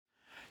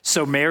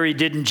So Mary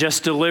didn't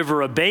just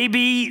deliver a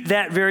baby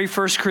that very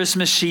first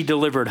Christmas, she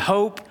delivered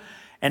hope.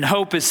 And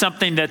hope is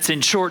something that's in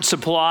short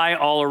supply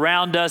all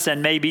around us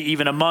and maybe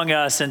even among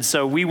us. And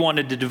so we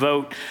wanted to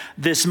devote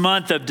this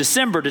month of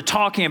December to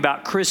talking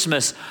about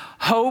Christmas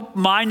hope.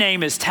 My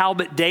name is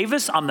Talbot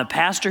Davis. I'm the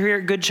pastor here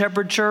at Good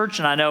Shepherd Church.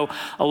 And I know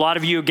a lot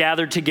of you are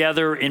gathered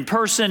together in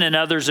person and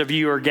others of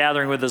you are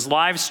gathering with us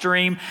live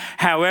stream.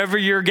 However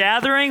you're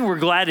gathering, we're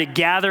glad to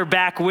gather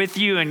back with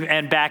you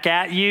and back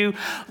at you.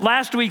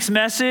 Last week's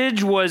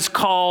message was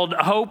called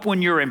Hope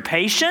When You're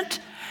Impatient.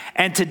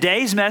 And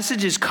today's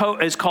message is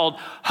called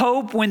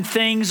Hope When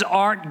Things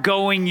Aren't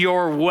Going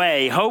Your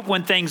Way. Hope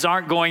when things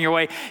aren't going your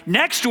way.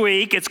 Next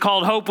week, it's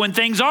called Hope When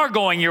Things Are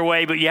Going Your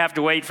Way, but you have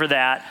to wait for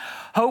that.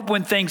 Hope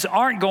when things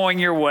aren't going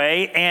your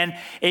way. And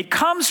it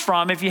comes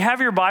from, if you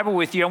have your Bible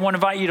with you, I want to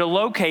invite you to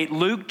locate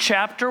Luke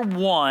chapter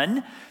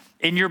 1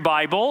 in your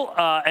Bible.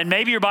 And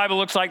maybe your Bible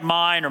looks like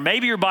mine, or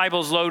maybe your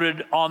Bible's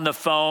loaded on the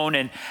phone.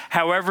 And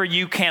however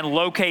you can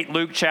locate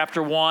Luke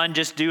chapter 1,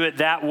 just do it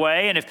that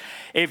way. And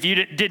if you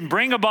didn't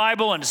bring a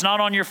Bible and it's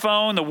not on your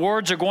phone, the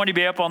words are going to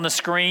be up on the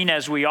screen,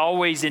 as we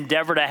always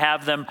endeavor to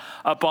have them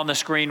up on the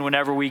screen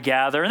whenever we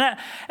gather. And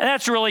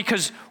that's really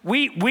because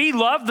we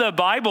love the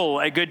Bible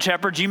at Good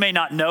Shepherds. You may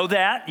not know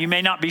that. You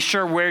may not be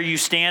sure where you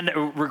stand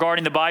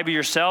regarding the Bible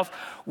yourself.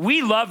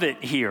 We love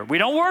it here. We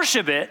don't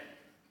worship it,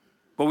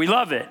 but we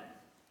love it.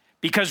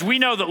 Because we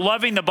know that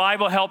loving the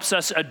Bible helps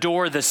us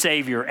adore the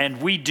Savior,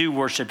 and we do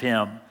worship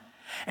Him.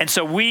 And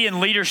so we in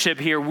leadership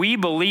here, we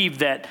believe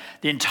that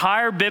the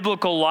entire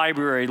biblical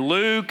library,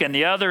 Luke and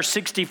the other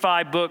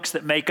 65 books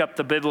that make up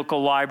the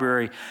biblical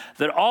library,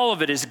 that all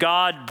of it is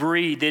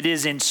God-breathed, it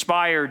is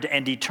inspired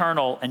and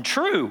eternal and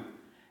true.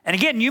 And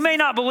again, you may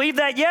not believe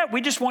that yet. We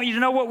just want you to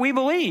know what we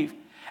believe.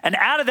 And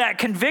out of that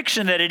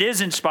conviction that it is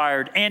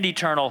inspired and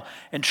eternal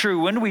and true,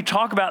 when we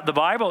talk about the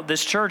Bible at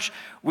this church,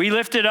 we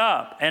lift it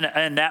up.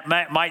 And that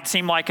might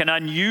seem like an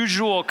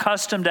unusual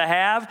custom to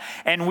have,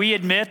 and we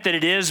admit that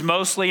it is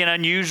mostly an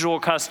unusual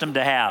custom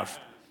to have.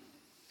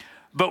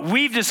 But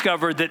we've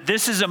discovered that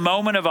this is a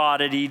moment of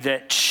oddity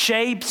that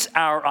shapes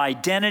our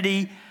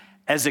identity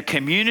as a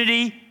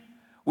community.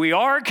 We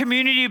are a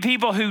community of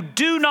people who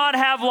do not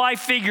have life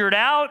figured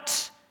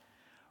out,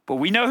 but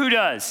we know who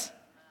does.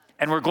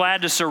 And we're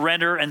glad to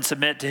surrender and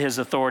submit to His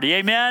authority.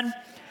 Amen?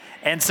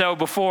 And so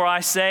before I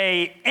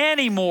say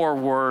any more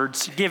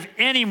words, give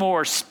any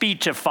more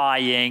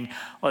speechifying,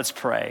 let's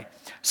pray.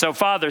 So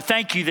Father,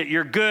 thank you that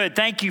you're good.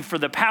 Thank you for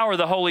the power of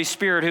the Holy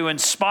Spirit who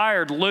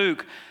inspired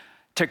Luke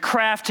to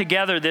craft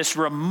together this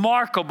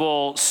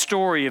remarkable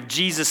story of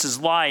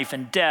Jesus' life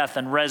and death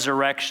and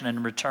resurrection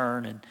and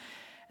return.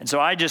 And so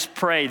I just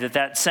pray that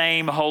that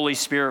same Holy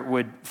Spirit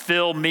would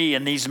fill me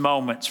in these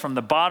moments from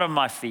the bottom of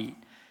my feet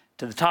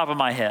to the top of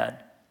my head,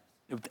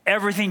 with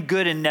everything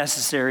good and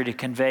necessary to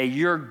convey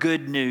your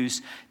good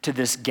news to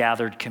this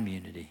gathered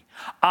community.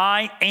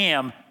 I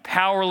am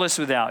powerless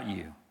without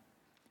you,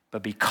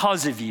 but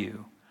because of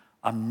you,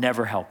 I'm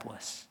never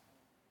helpless.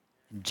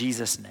 In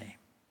Jesus' name,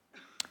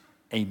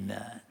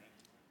 amen.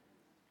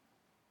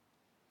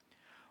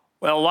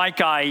 Well,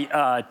 like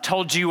I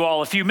told you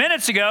all a few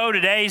minutes ago,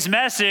 today's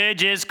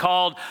message is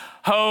called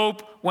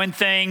Hope When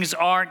Things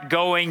Aren't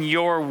Going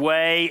Your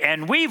Way.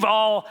 And we've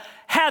all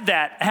had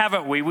that,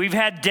 haven't we? We've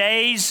had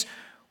days,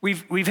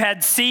 we've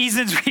had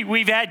seasons,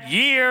 we've had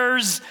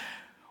years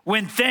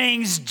when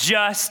things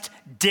just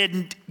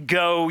didn't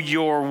go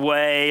your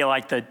way,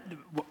 like the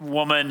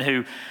woman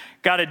who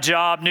got a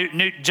job,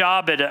 new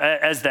job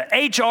as the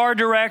HR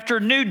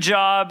director, new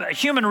job,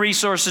 human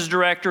resources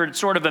director at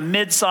sort of a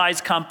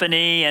mid-sized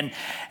company. And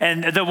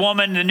the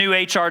woman, the new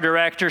HR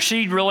director,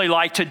 she really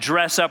liked to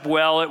dress up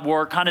well at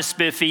work, kind of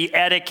spiffy,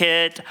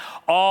 etiquette,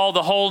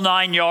 the whole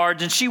 9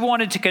 yards. And she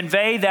wanted to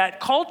convey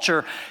that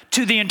culture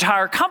to the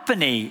entire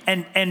company.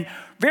 And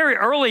very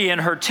early in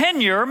her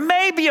tenure,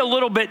 maybe a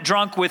little bit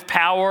drunk with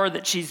power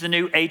that she's the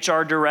new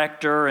HR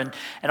director and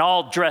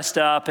all dressed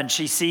up, and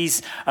she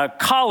sees a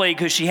colleague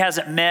who she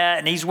hasn't met,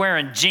 and he's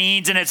wearing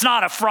jeans, and it's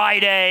not a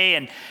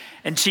Friday,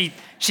 and she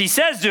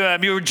says to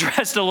him, "You were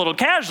dressed a little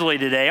casually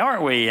today,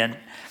 aren't we?"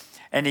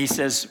 And he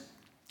says,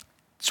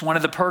 "It's one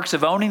of the perks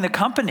of owning the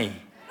company,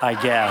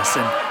 I guess."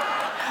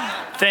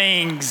 And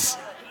things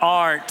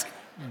aren't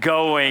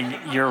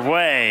going your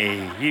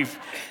way.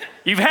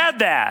 You've had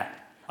that.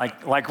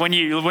 Like when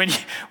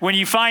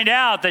you find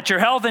out that your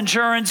health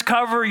insurance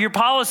your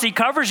policy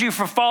covers you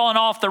for falling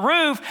off the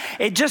roof,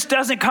 it just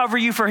doesn't cover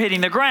you for hitting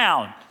the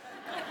ground.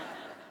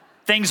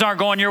 Things aren't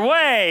going your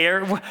way.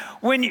 Or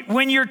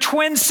when your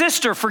twin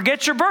sister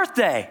forgets your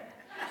birthday.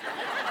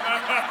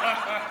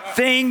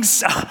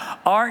 Things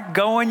aren't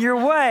going your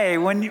way.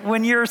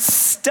 When you're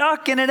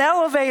stuck in an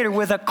elevator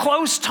with a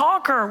close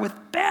talker with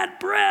bad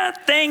breath,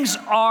 things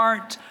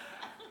aren't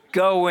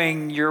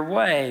going your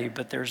way,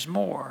 but there's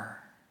more.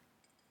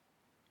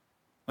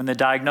 When the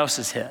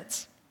diagnosis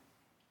hits,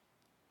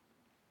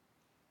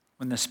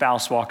 when the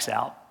spouse walks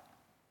out,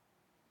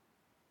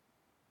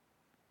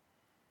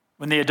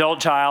 when the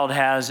adult child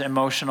has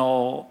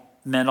emotionally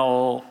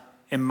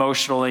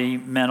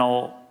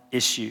mental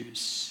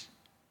issues,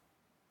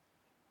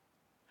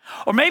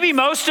 Or maybe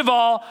most of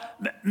all,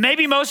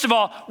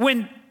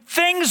 when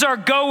things are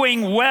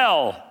going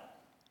well,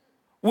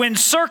 when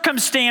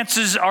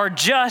circumstances are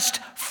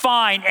just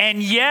fine,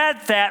 and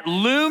yet that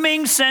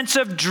looming sense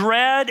of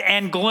dread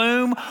and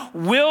gloom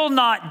will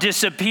not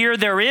disappear.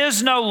 There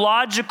is no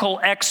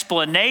logical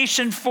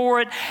explanation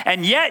for it,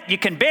 and yet you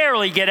can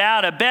barely get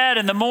out of bed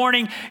in the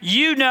morning.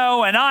 You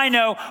know, and I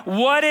know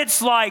what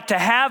it's like to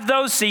have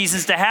those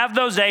seasons, to have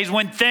those days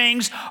when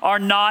things are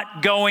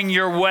not going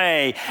your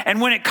way.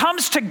 And when it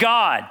comes to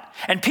God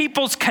and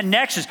people's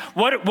connections,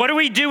 what do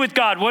we do with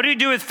God? What do we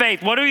do with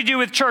faith? What do we do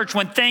with church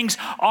when things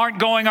aren't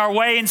going our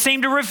way and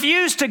seem to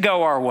refuse to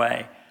go our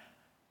way?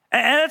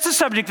 And that's a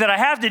subject that I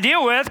have to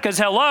deal with because,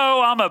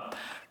 hello, I'm a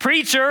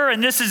preacher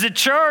and this is a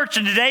church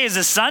and today is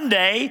a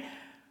Sunday.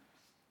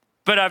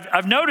 But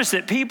I've noticed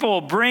that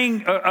people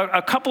bring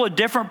a couple of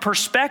different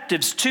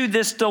perspectives to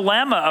this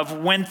dilemma of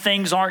when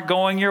things aren't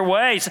going your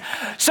way.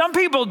 Some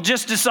people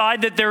just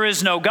decide that there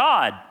is no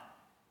God.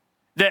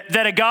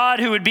 That a God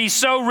who would be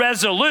so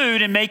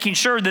resolute in making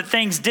sure that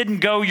things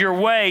didn't go your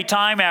way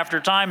time after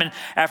time and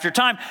after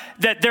time,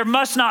 that there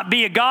must not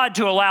be a God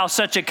to allow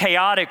such a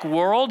chaotic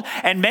world.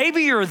 And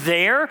maybe you're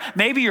there,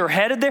 maybe you're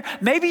headed there,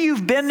 maybe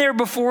you've been there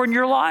before in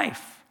your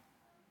life.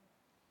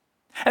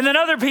 And then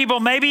other people,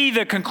 maybe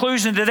the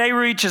conclusion that they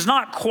reach is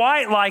not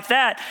quite like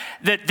that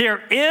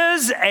there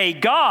is a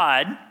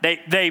God,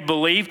 they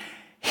believe,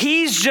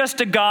 he's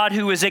just a God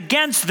who is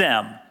against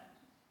them.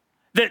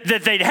 That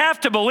they'd have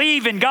to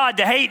believe in God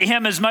to hate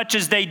him as much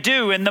as they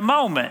do in the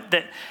moment.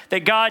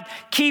 That God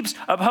keeps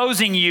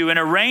opposing you and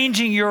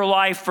arranging your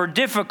life for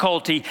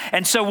difficulty.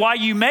 And so while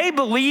you may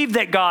believe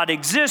that God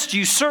exists,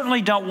 you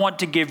certainly don't want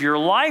to give your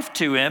life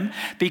to him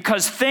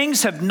because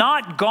things have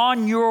not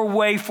gone your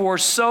way for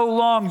so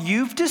long.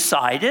 You've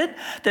decided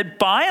that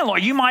by and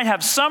large, you might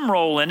have some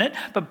role in it,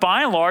 but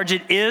by and large,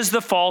 it is the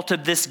fault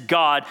of this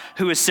God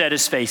who has set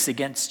his face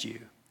against you.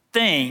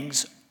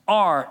 Things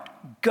aren't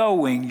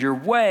going your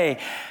way.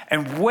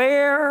 And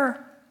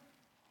where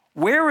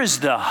is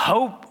the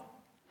hope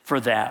for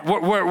that?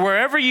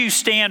 Wherever you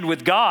stand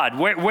with God,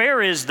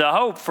 where is the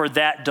hope for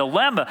that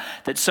dilemma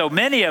that so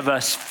many of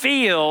us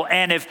feel?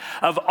 And if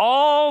of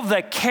all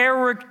the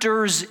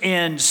characters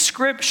in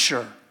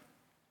Scripture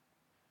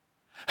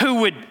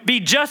who would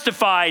be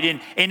justified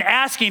in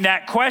asking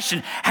that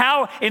question,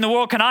 how in the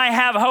world can I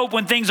have hope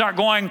when things aren't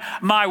going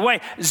my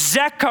way?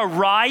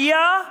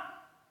 Zechariah,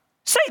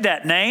 say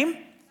that name.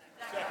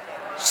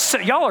 So,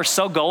 y'all are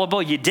so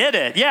gullible, you did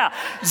it. Yeah,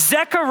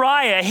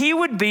 Zechariah, he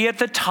would be at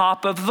the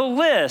top of the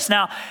list.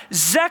 Now,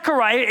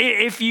 Zechariah,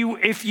 if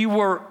you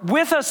were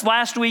with us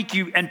last week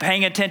and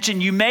paying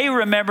attention, you may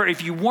remember.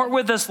 If you weren't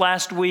with us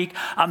last week,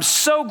 I'm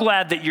so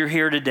glad that you're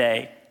here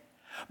today.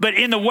 But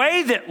in the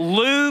way that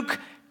Luke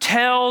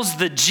tells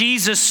the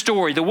Jesus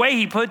story, the way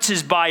he puts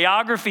his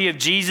biography of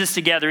Jesus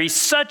together, he's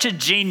such a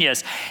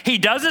genius. He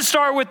doesn't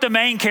start with the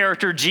main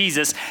character,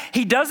 Jesus.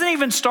 He doesn't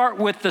even start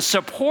with the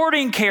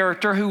supporting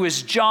character who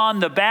is John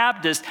the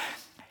Baptist.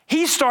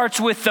 He starts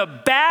with the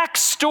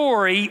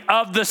backstory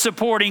of the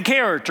supporting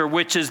character,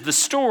 which is the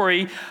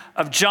story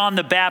of John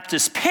the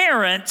Baptist's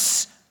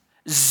parents,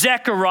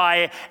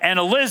 Zechariah and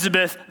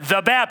Elizabeth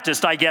the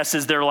Baptist, I guess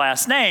is their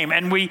last name.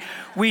 And we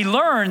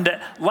learned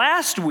that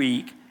last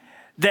week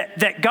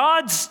that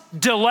God's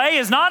delay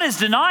is not his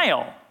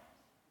denial.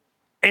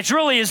 It's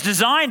really his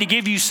design to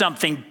give you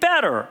something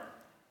better.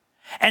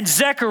 And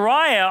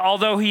Zechariah,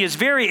 although he is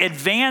very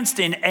advanced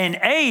in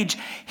age,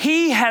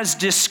 he has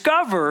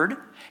discovered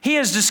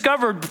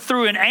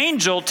through an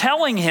angel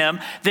telling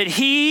him that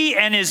he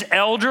and his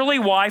elderly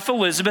wife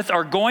Elizabeth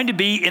are going to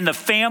be in the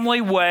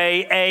family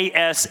way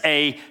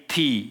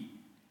ASAP.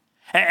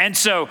 And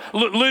so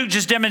Luke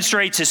just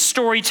demonstrates his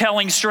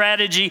storytelling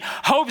strategy.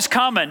 Hope's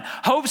coming.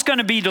 Hope's going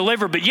to be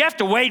delivered, but you have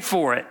to wait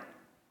for it.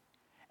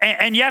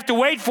 And you have to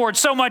wait for it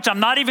so much.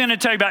 I'm not even going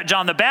to tell you about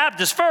John the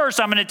Baptist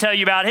first. I'm going to tell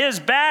you about his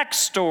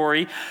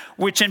backstory,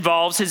 which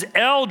involves his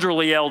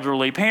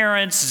elderly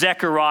parents,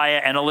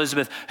 Zechariah and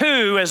Elizabeth,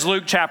 who, as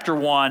Luke chapter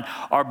 1,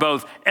 are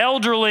both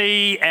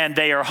elderly and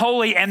they are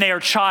holy and they are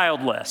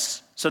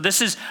childless. So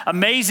this is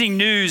amazing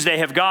news they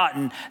have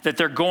gotten that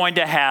they're going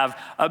to have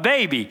a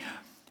baby.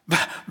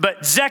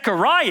 But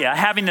Zechariah,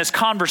 having this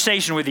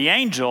conversation with the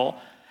angel,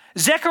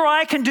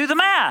 Zechariah can do the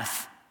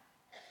math.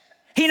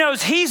 He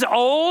knows he's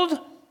old.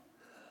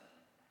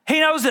 He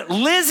knows that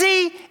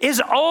Lizzie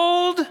is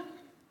old.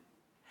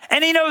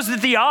 And he knows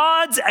that the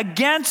odds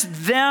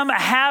against them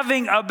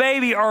having a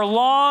baby are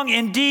long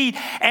indeed.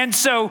 And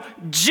so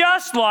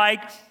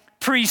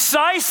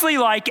precisely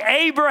like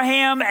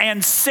Abraham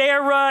and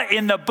Sarah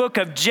in the book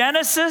of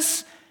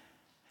Genesis,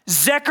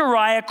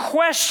 Zechariah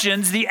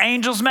questions the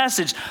angel's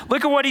message.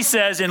 Look at what he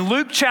says in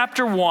Luke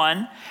chapter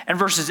 1 and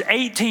verses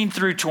 18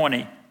 through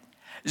 20.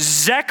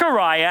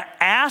 Zechariah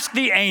asked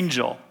the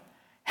angel,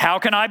 "How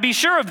can I be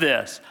sure of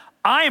this?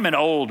 I am an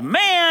old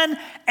man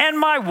and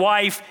my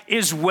wife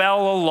is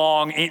well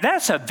along."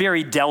 That's a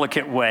very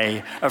delicate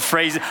way of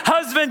phrasing.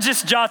 Husband,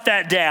 just jot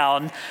that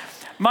down.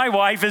 My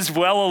wife is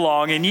well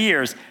along in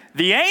years.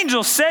 The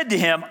angel said to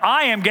him,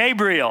 "I am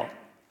Gabriel.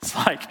 It's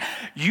like,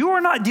 you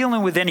are not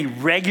dealing with any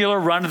regular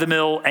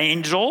run-of-the-mill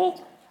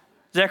angel,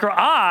 Zechariah.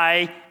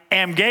 I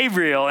am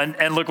Gabriel.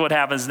 And look what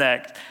happens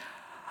next.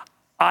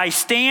 I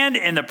stand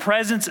in the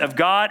presence of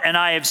God, and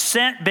I have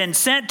been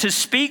sent to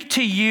speak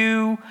to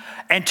you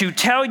and to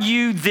tell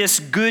you this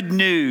good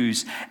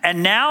news.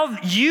 And now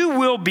you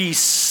will be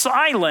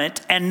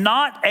silent and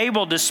not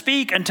able to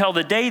speak until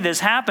the day this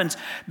happens,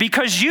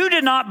 because you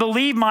did not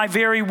believe my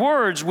very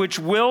words, which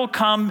will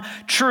come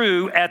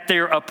true at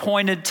their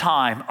appointed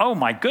time. Oh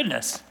my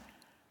goodness.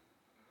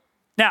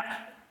 Now,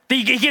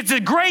 he gets the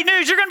great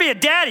news. You're going to be a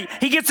daddy.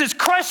 He gets this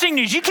crushing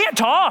news. You can't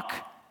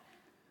talk.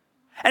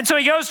 And so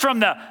he goes from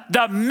the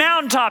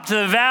mountaintop to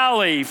the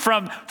valley,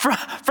 from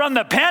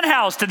the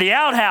penthouse to the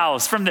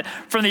outhouse, from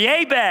the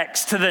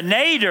apex to the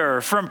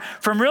nadir, from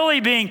really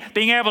being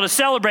able to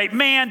celebrate,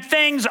 man,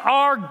 things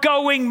are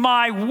going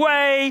my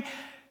way,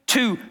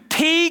 to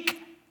peak,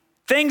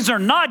 things are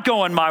not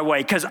going my way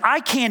because I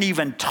can't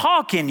even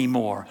talk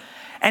anymore.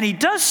 And he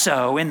does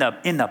so in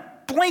the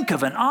blink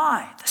of an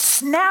eye, the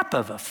snap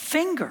of a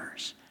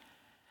fingers.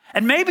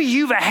 And maybe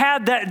you've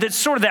had that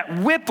sort of that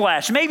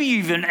whiplash. Maybe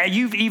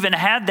you've even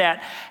had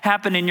that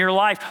happen in your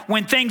life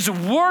when things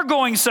were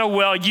going so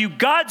well. You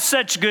got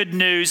such good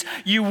news.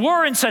 You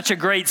were in such a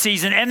great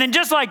season. And then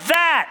just like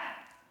that,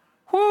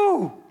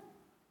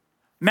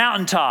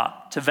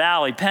 mountaintop to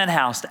valley,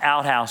 penthouse to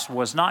outhouse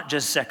was not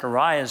just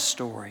Zechariah's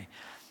story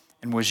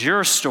and was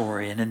your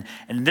story. And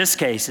in this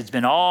case, it's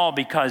been all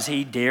because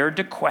he dared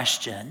to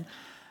question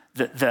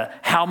the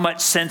how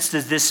much sense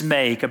does this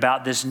make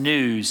about this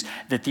news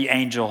that the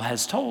angel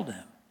has told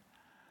him?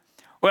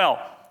 Well,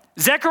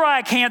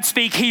 Zechariah can't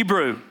speak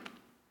Hebrew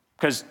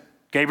because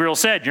Gabriel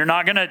said you're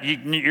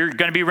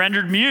gonna be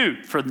rendered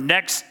mute for the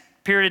next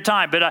period of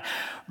time.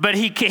 But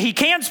he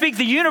can speak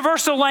the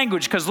universal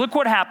language, because look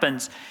what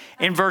happens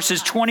in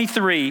verses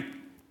 23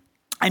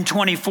 and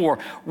 24.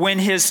 When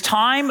his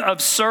time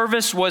of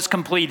service was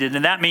completed,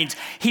 and that means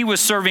he was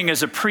serving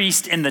as a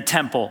priest in the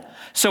temple.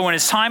 So when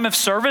his time of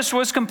service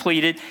was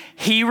completed,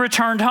 he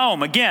returned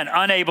home, again,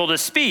 unable to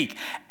speak.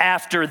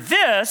 After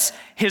this,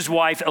 his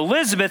wife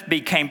Elizabeth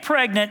became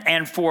pregnant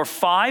and for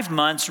 5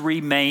 months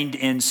remained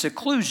in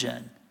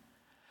seclusion.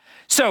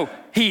 So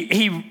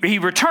he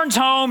returns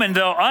home, and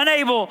though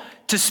unable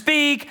to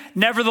speak,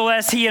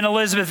 nevertheless, he and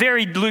Elizabeth,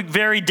 Luke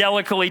very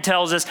delicately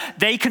tells us,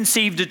 they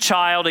conceived a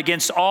child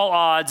against all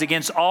odds,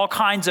 against all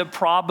kinds of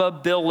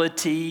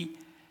probability.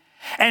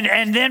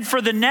 And then for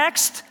the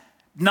next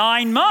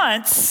 9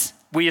 months,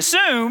 we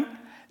assume,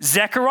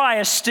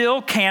 Zechariah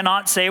still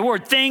cannot say a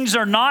word. Things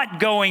are not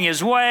going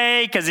his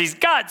way because he's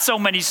got so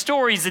many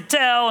stories to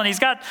tell and he's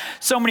got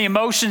so many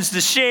emotions to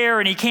share,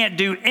 and he can't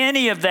do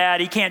any of that.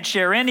 He can't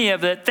share any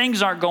of it.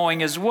 Things aren't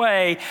going his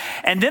way.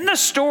 And then the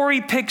story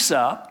picks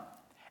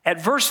up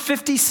at verse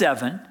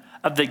 57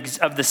 of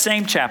the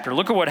same chapter.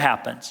 Look at what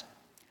happens.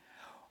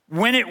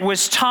 When it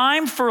was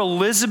time for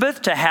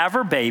Elizabeth to have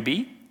her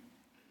baby,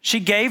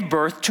 she gave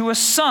birth to a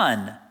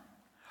son.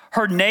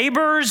 Her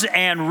neighbors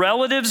and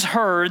relatives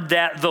heard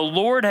that the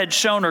Lord had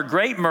shown her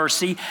great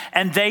mercy,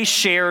 and they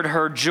shared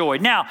her joy.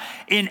 Now,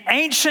 in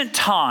ancient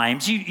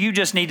times, you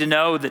just need to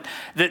know that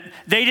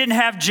they didn't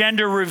have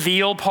gender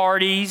reveal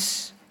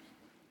parties.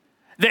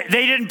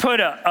 They didn't put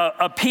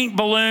a pink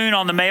balloon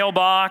on the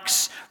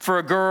mailbox for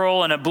a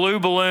girl and a blue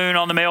balloon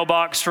on the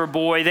mailbox for a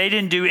boy. They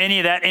didn't do any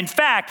of that. In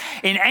fact,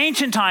 in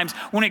ancient times,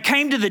 when it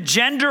came to the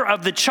gender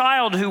of the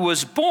child who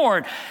was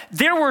born,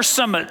 there were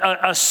some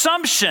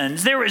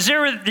assumptions. There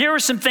were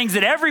some things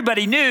that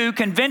everybody knew,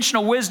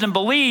 conventional wisdom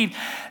believed,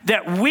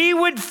 that we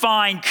would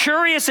find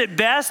curious at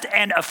best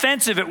and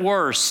offensive at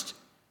worst.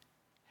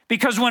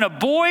 Because when a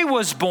boy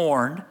was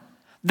born,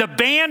 the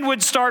band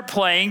would start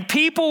playing,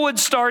 people would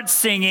start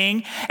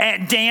singing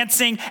and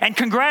dancing, and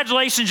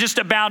congratulations just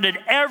abounded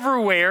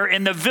everywhere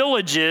in the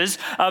villages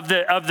of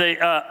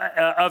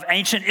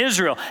ancient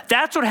Israel.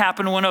 That's what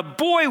happened when a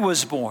boy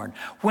was born.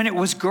 When it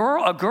was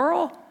a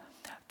girl,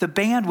 the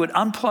band would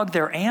unplug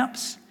their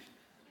amps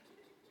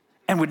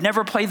and would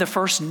never play the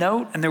first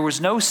note, and there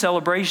was no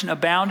celebration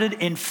abounded.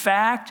 In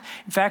fact,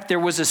 there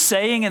was a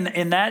saying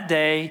in that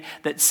day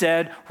that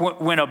said,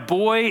 when a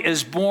boy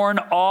is born,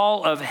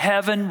 all of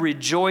heaven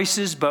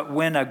rejoices, but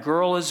when a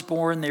girl is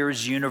born, there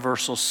is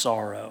universal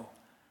sorrow.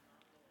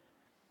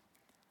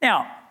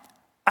 Now,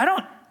 I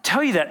don't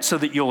tell you that so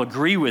that you'll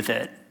agree with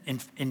it.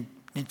 In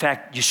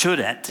fact, you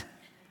shouldn't.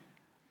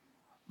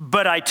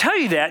 But I tell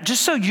you that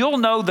just so you'll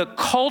know the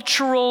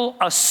cultural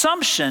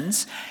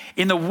assumptions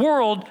in the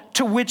world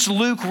to which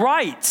Luke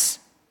writes.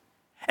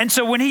 And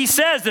so when he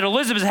says that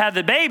Elizabeth had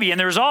the baby and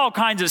there's all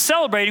kinds of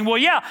celebrating, well,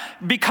 yeah,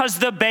 because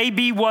the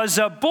baby was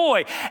a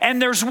boy.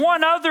 And there's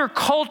one other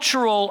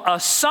cultural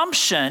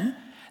assumption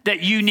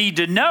that you need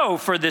to know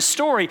for this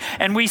story.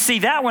 And we see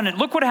that one. And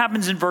look what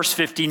happens in verse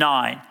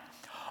 59.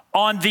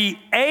 On the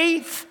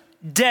 8th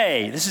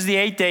day, this is the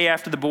 8th day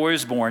after the boy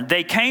was born,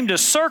 they came to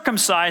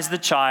circumcise the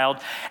child,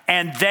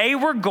 and they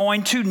were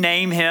going to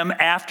name him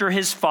after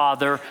his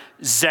father,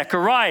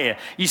 Zechariah.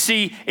 You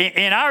see,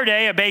 in our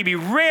day, a baby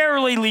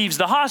rarely leaves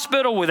the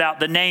hospital without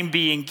the name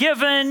being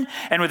given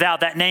and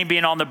without that name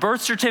being on the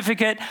birth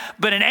certificate.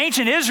 But in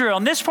ancient Israel,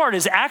 and this part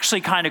is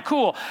actually kind of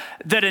cool,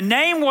 that a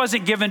name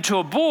wasn't given to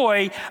a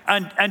boy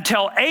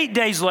until 8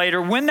 days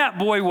later when that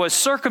boy was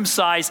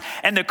circumcised.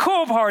 And the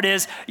cool part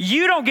is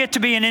you don't get to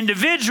be an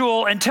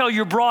individual until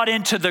you're brought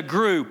into the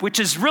group, which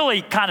is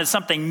really kind of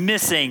something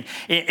missing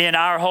in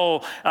our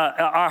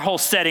whole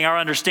setting, our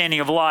understanding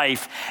of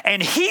life.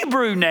 And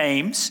Hebrew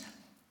names,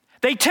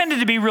 they tended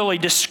to be really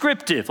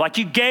descriptive, like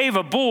you gave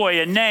a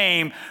boy a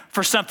name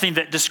for something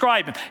that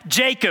described him.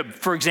 Jacob,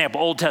 for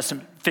example, Old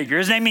Testament figure,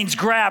 his name means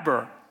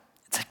grabber.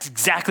 That's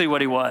exactly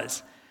what he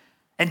was.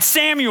 And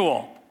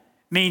Samuel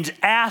means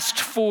asked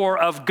for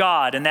of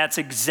God, and that's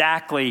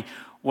exactly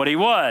what he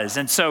was.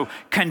 And so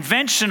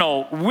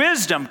conventional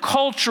wisdom,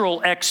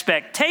 cultural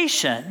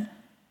expectation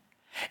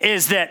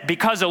is that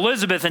because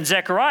Elizabeth and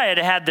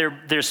Zechariah had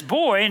this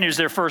boy, and he was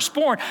their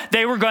firstborn,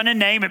 they were going to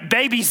name it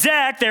baby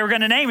Zech, they were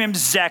going to name him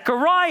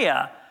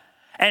Zechariah.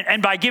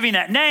 And by giving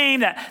that name,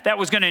 that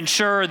was going to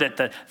ensure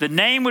that the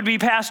name would be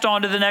passed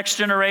on to the next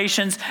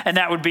generations, and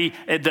that would be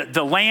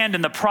the land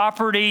and the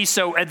property.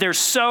 So there's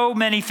so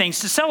many things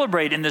to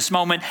celebrate in this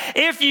moment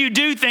if you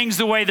do things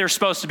the way they're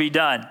supposed to be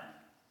done,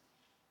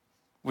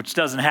 which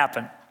doesn't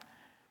happen.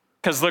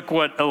 Because look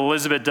what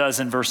Elizabeth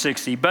does in verse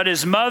 60. But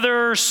his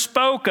mother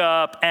spoke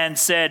up and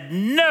said,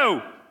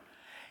 no,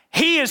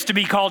 he is to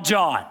be called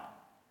John.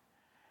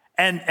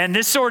 And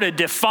this sort of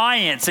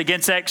defiance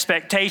against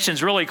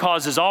expectations really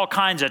causes all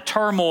kinds of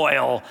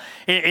turmoil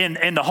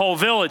in the whole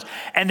village.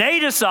 And they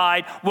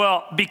decide,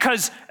 well,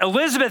 because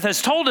Elizabeth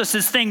has told us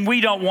this thing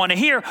we don't want to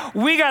hear,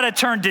 we got to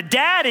turn to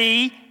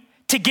Daddy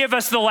to give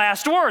us the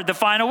last word, the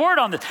final word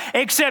on this.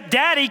 Except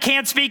Daddy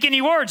can't speak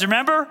any words,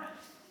 remember?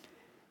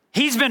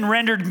 He's been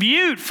rendered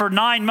mute for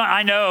 9 months.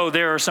 I know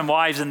there are some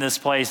wives in this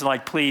place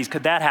like, please,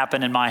 could that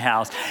happen in my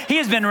house? He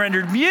has been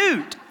rendered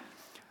mute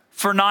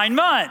for 9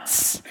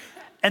 months.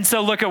 And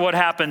so look at what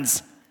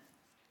happens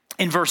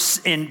in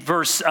verse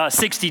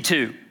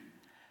 62.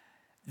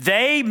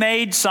 They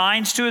made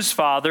signs to his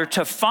father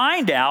to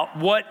find out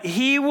what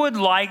he would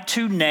like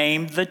to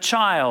name the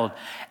child.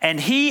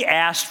 And he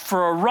asked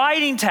for a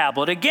writing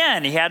tablet.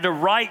 Again, he had to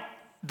write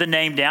the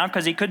name down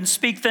because he couldn't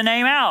speak the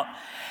name out.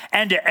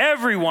 And to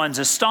everyone's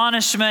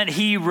astonishment,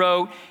 he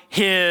wrote,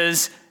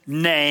 his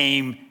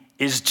name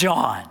is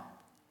John.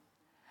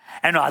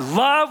 And I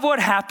love what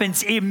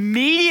happens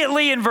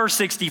immediately in verse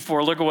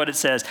 64. Look at what it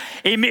says.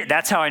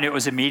 That's how I knew it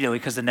was immediately,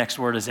 because the next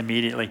word is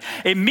immediately.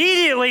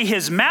 Immediately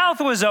his mouth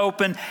was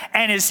open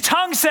and his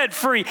tongue set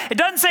free. It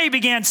doesn't say he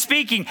began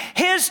speaking.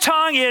 His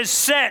tongue is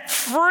set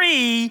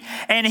free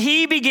and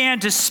he began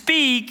to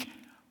speak,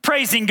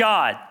 praising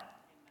God.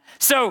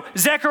 So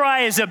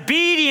Zechariah's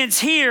obedience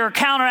here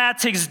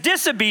counteracts his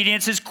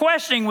disobedience, his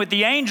questioning with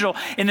the angel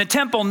in the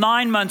temple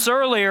 9 months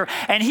earlier.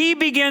 And he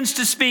begins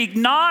to speak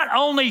not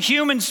only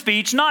human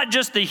speech, not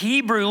just the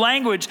Hebrew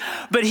language,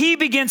 but he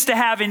begins to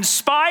have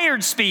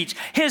inspired speech.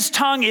 His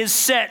tongue is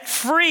set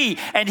free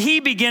and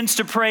he begins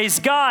to praise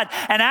God.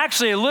 And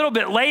actually a little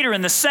bit later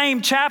in the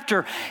same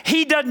chapter,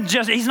 he's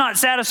not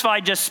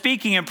satisfied just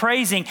speaking and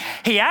praising.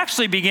 He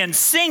actually begins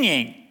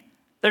singing.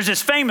 There's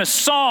this famous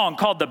song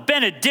called the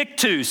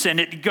Benedictus, and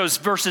it goes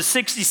verses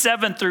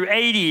 67 through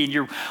 80, and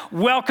you're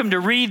welcome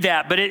to read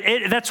that. But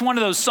that's one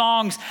of those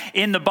songs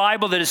in the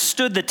Bible that has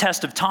stood the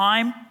test of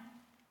time.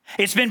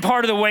 It's been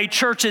part of the way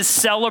churches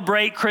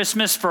celebrate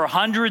Christmas for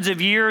hundreds of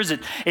years.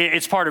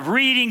 It's part of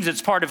readings.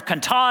 It's part of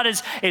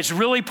cantatas. It's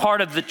really part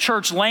of the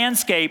church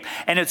landscape.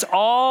 And it's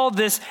all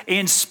this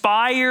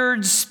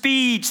inspired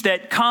speech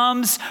that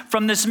comes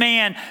from this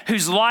man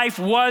whose life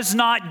was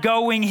not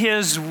going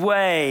his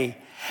way.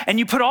 And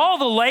you put all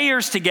the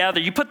layers together.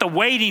 You put the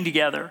weighting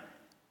together.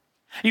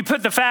 You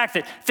put the fact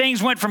that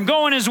things went from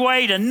going his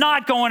way to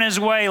not going his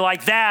way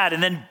like that,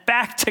 and then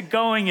back to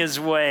going his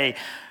way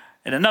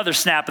in another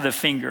snap of the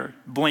finger,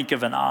 blink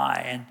of an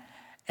eye.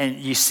 And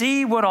you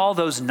see what all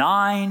those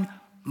 9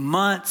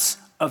 months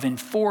of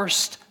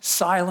enforced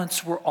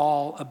silence were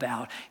all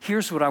about.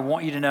 Here's what I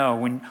want you to know.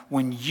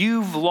 When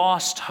you've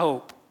lost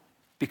hope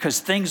because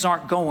things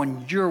aren't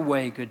going your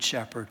way, Good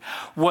Shepherd,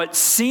 what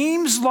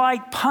seems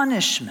like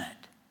punishment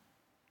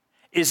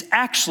is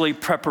actually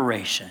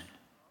preparation.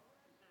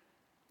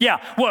 Yeah,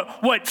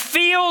 what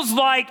feels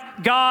like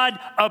God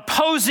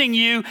opposing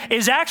you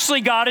is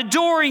actually God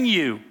adoring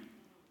you.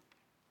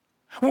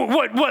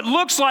 What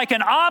looks like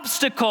an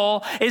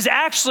obstacle is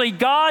actually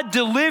God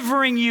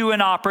delivering you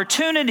an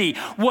opportunity.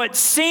 What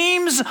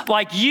seems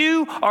like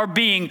you are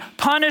being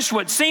punished,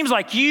 what seems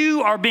like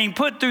you are being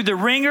put through the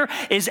ringer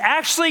is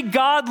actually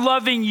God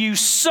loving you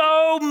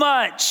so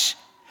much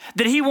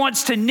that he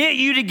wants to knit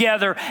you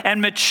together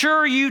and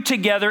mature you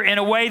together in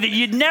a way that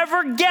you'd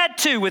never get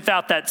to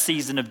without that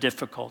season of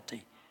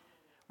difficulty.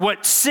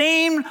 What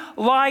seemed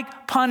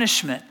like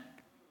punishment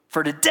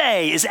for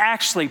today is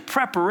actually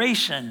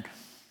preparation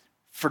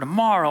for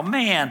tomorrow.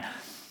 Man,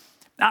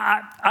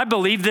 I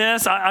believe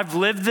this. I've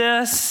lived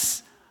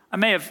this. I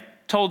may have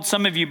told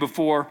some of you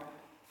before.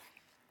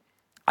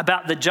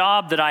 about the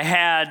job that I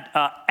had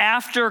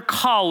after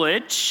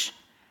college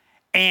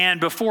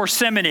and before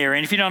seminary.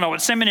 And if you don't know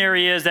what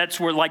seminary is, that's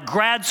where like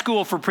grad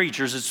school for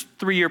preachers. It's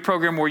a 3-year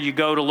program where you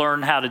go to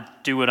learn how to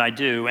do what I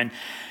do.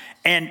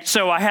 And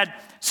so I had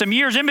some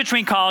years in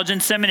between college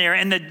and seminary.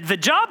 And the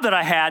job that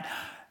I had,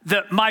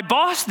 my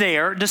boss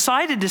there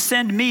decided to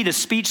send me to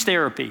speech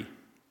therapy.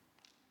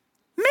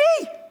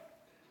 Me!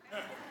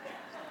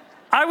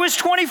 I was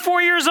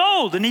 24 years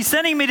old, and he's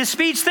sending me to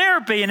speech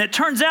therapy. And it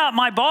turns out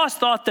my boss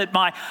thought that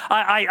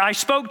I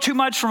spoke too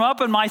much from up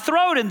in my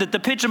throat, and that the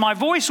pitch of my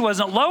voice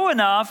wasn't low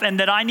enough,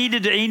 and that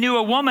he knew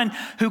a woman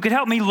who could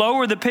help me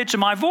lower the pitch of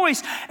my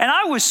voice. And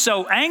I was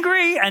so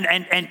angry and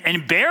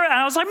embarrassed. And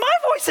I was like, my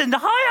voice isn't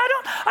high.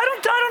 I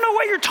don't know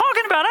what you're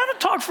talking about. I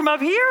don't talk from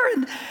up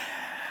here.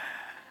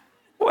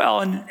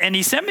 And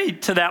he sent me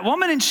to that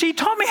woman, and she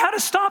taught me how to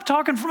stop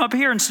talking from up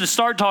here and to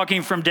start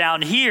talking from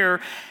down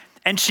here.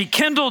 And she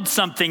kindled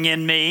something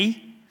in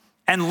me.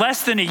 And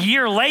less than a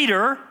year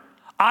later,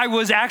 I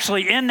was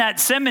actually in that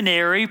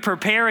seminary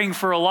preparing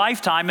for a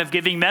lifetime of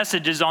giving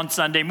messages on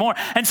Sunday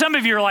morning. And some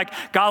of you are like,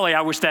 golly,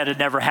 I wish that had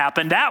never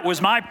happened.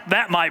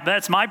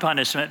 That's my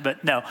punishment,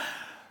 but no.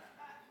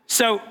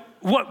 So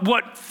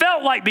what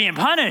felt like being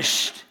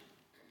punished,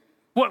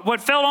 what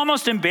felt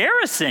almost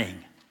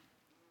embarrassing,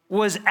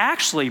 was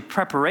actually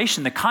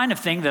preparation, the kind of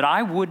thing that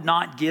I would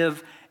not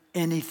give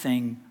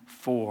anything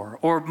for.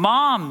 Or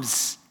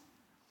moms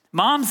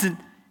in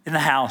the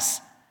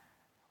house.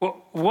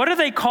 What do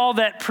they call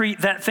that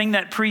thing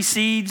that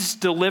precedes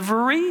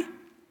delivery?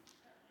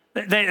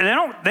 They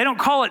don't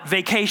call it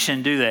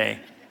vacation, do they?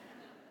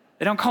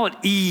 They don't call it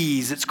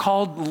ease. It's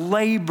called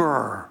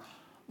labor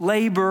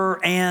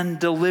and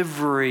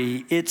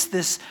delivery. It's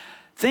this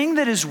thing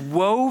that is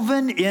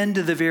woven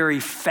into the very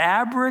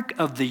fabric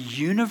of the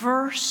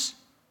universe,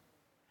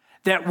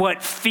 that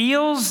what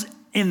feels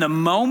in the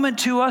moment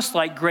to us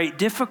like great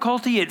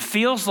difficulty, it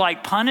feels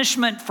like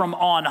punishment from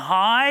on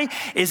high,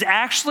 is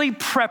actually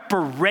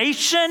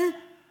preparation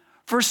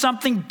for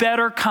something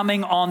better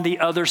coming on the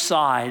other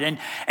side.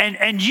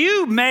 And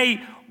you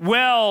may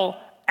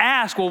well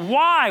ask, well,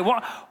 why?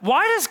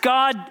 Why does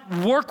God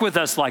work with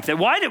us like that?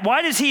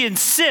 Why does he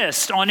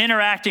insist on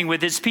interacting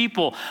with his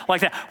people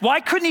like that?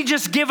 Why couldn't he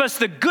just give us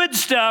the good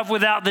stuff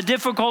without the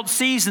difficult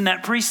season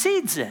that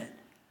precedes it?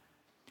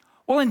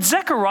 Well, in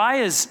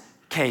Zechariah's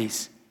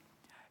case,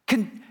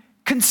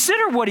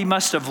 consider what he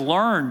must have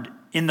learned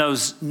in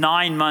those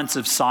 9 months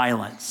of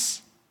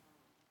silence.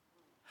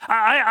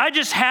 I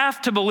just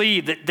have to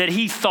believe that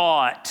he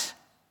thought,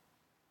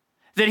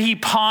 that he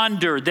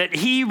pondered, that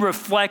he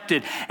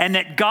reflected, and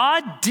that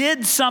God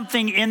did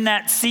something in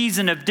that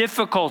season of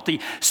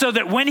difficulty so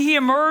that when he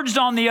emerged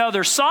on the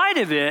other side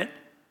of it,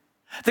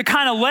 the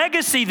kind of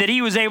legacy that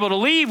he was able to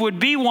leave would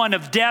be one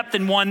of depth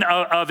and one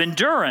of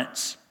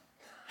endurance.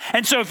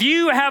 And so if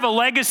you have a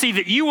legacy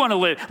that you want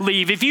to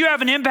leave, if you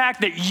have an impact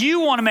that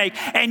you want to make,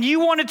 and you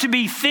want it to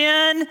be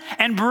thin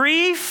and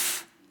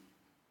brief,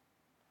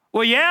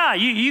 well, yeah,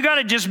 you got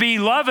to just be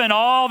loving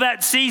all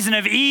that season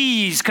of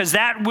ease, because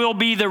that will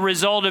be the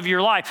result of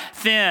your life,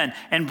 thin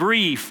and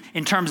brief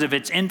in terms of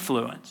its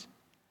influence.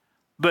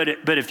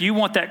 But if you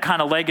want that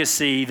kind of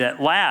legacy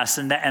that lasts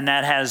and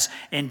that has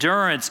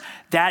endurance,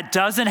 that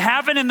doesn't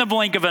happen in the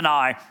blink of an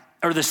eye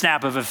or the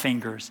snap of a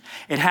fingers.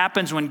 It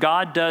happens when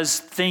God does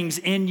things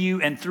in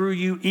you and through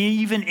you,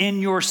 even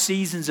in your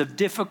seasons of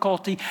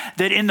difficulty,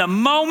 that in the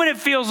moment it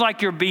feels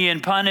like you're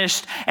being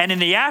punished, and in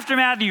the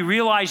aftermath you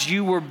realize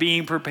you were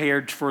being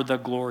prepared for the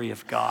glory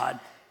of God.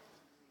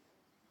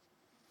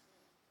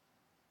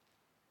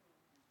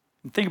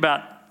 And think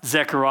about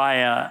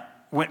Zechariah.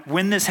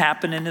 When this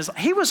happened in his life,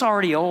 he was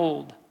already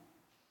old.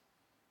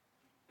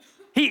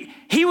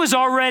 He was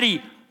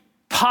already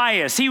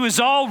pious. He was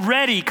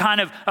already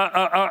kind of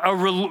a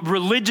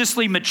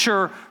religiously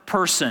mature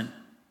person.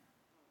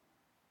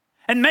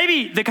 And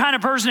maybe the kind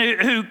of person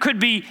who could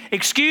be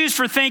excused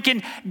for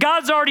thinking,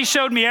 God's already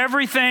showed me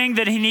everything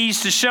that he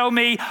needs to show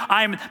me.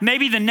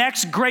 Maybe the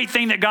next great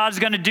thing that God's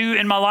going to do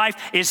in my life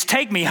is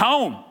take me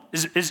home,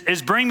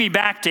 is bring me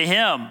back to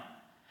him.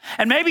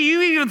 And maybe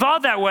you even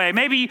thought that way.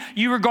 Maybe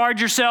you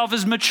regard yourself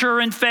as mature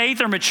in faith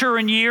or mature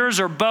in years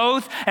or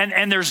both,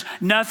 and there's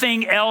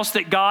nothing else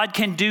that God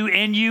can do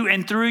in you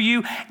and through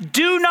you.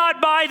 Do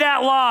not buy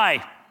that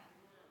lie.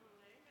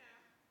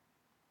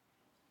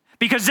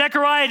 Because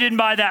Zechariah didn't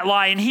buy that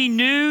lie, and he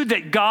knew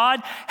that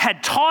God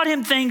had taught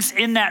him things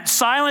in that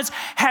silence,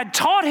 had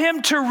taught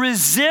him to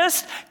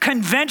resist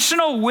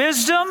conventional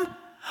wisdom.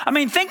 I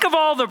mean, think of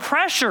all the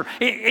pressure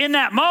in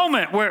that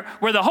moment where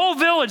the whole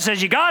village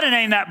says, you got to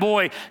name that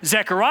boy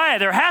Zechariah.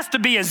 There has to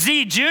be a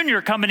Z Jr.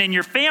 coming in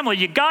your family.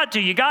 You got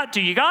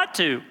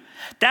to.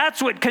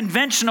 That's what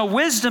conventional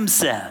wisdom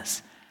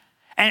says.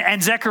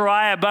 And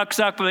Zechariah bucks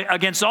up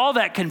against all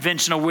that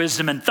conventional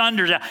wisdom and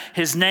thunders out,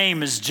 his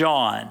name is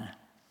John.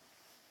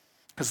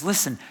 Because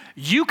listen,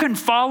 you can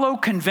follow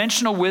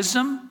conventional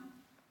wisdom,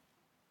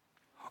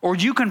 or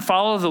you can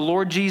follow the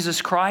Lord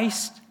Jesus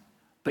Christ,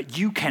 but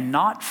you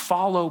cannot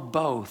follow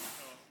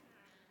both.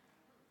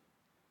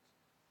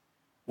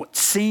 What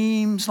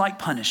seems like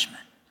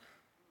punishment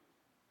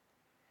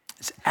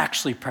is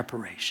actually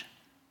preparation.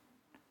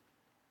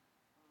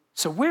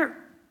 So where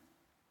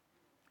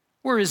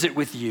is it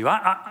with you?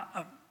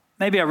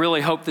 Maybe I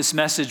really hope this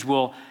message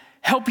will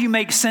help you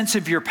make sense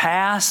of your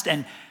past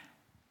and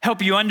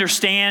help you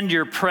understand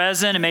your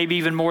present, and maybe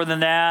even more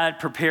than that,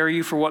 prepare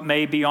you for what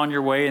may be on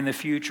your way in the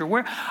future.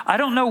 I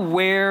don't know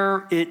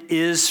where it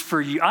is for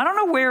you. I don't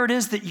know where it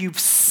is that you've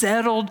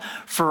settled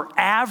for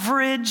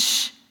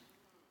average,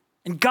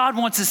 and God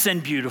wants us to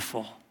send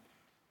beautiful.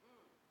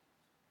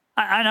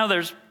 I know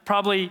there's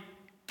probably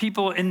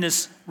people in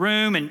this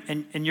room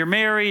and you're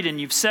married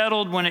and you've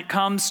settled when it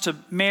comes to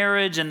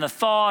marriage, and the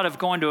thought of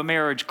going to a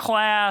marriage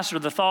class or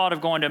the thought of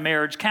going to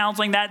marriage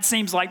counseling, that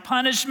seems like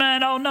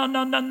punishment. Oh, no,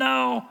 no, no,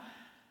 no.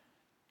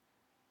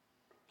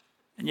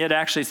 And yet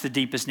actually it's the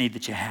deepest need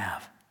that you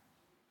have.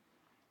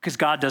 Because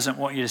God doesn't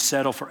want you to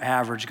settle for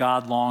average.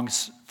 God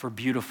longs for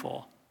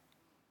beautiful.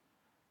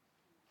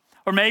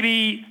 Or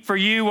maybe for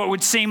you, what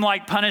would seem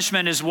like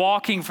punishment is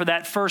walking for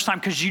that first time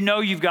because you know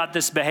you've got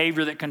this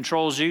behavior that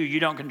controls you. You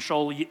don't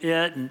control it.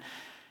 And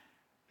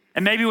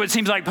maybe what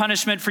seems like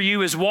punishment for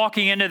you is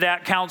walking into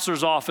that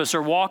counselor's office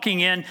or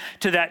walking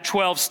into that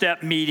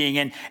 12-step meeting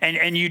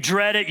and you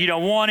dread it, you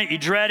don't want it, you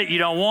dread it, you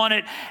don't want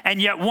it.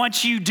 And yet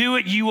once you do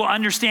it, you will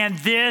understand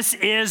this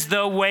is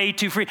the way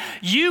to free.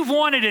 You've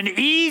wanted an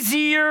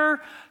easier,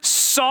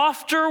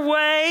 softer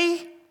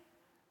way,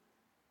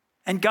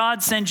 and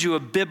God sends you a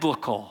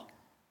biblical,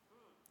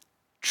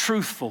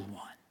 truthful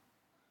one.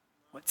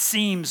 What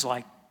seems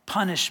like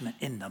punishment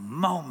in the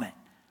moment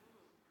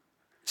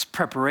is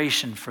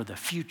preparation for the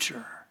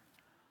future.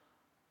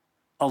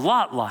 A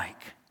lot like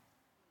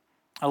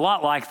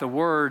the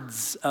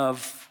words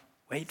of,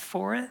 wait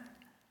for it,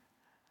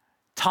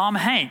 Tom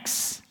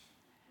Hanks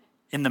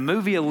in the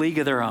movie A League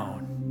of Their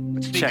Own.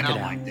 But Check it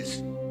out. like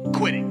this,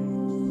 quitting,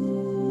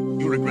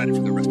 you'll regret it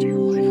for the rest of your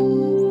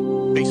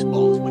life.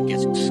 Baseball is what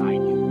gets inside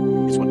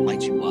you. It's what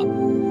lights you up.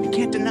 You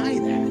can't deny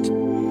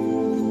that.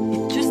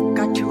 It just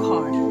got too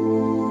hard.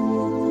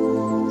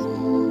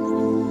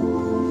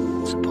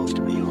 It's supposed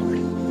to be hard.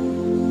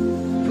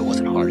 If it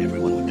wasn't hard,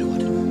 everyone would do it.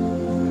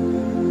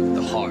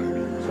 The hard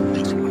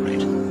makes it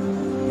great.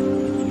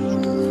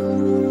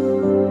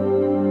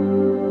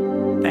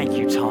 Thank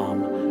you,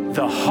 Tom.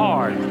 The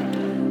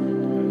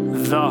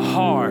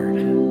hard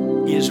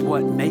is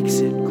what makes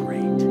it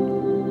great.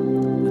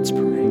 Let's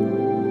pray.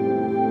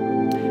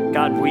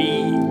 God,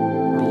 we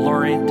are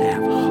learning to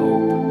have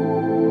hope.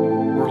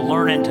 We're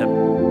learning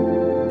to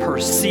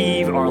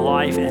perceive our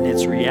life and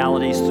its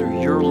realities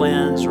through your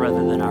lens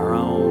rather than our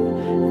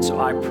own. And so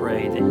I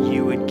pray that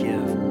you would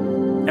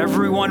give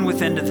everyone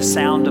within the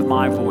sound of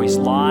my voice,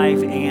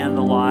 live and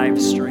the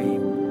live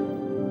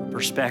stream,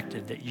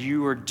 perspective that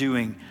you are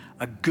doing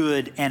a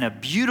good and a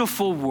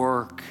beautiful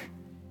work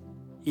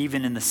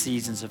even in the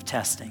seasons of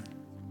testing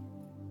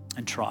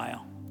and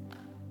trial.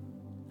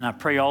 And I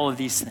pray all of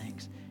these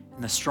things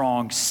in the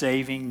strong,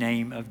 saving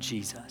name of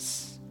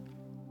Jesus.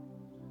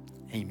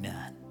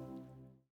 Amen.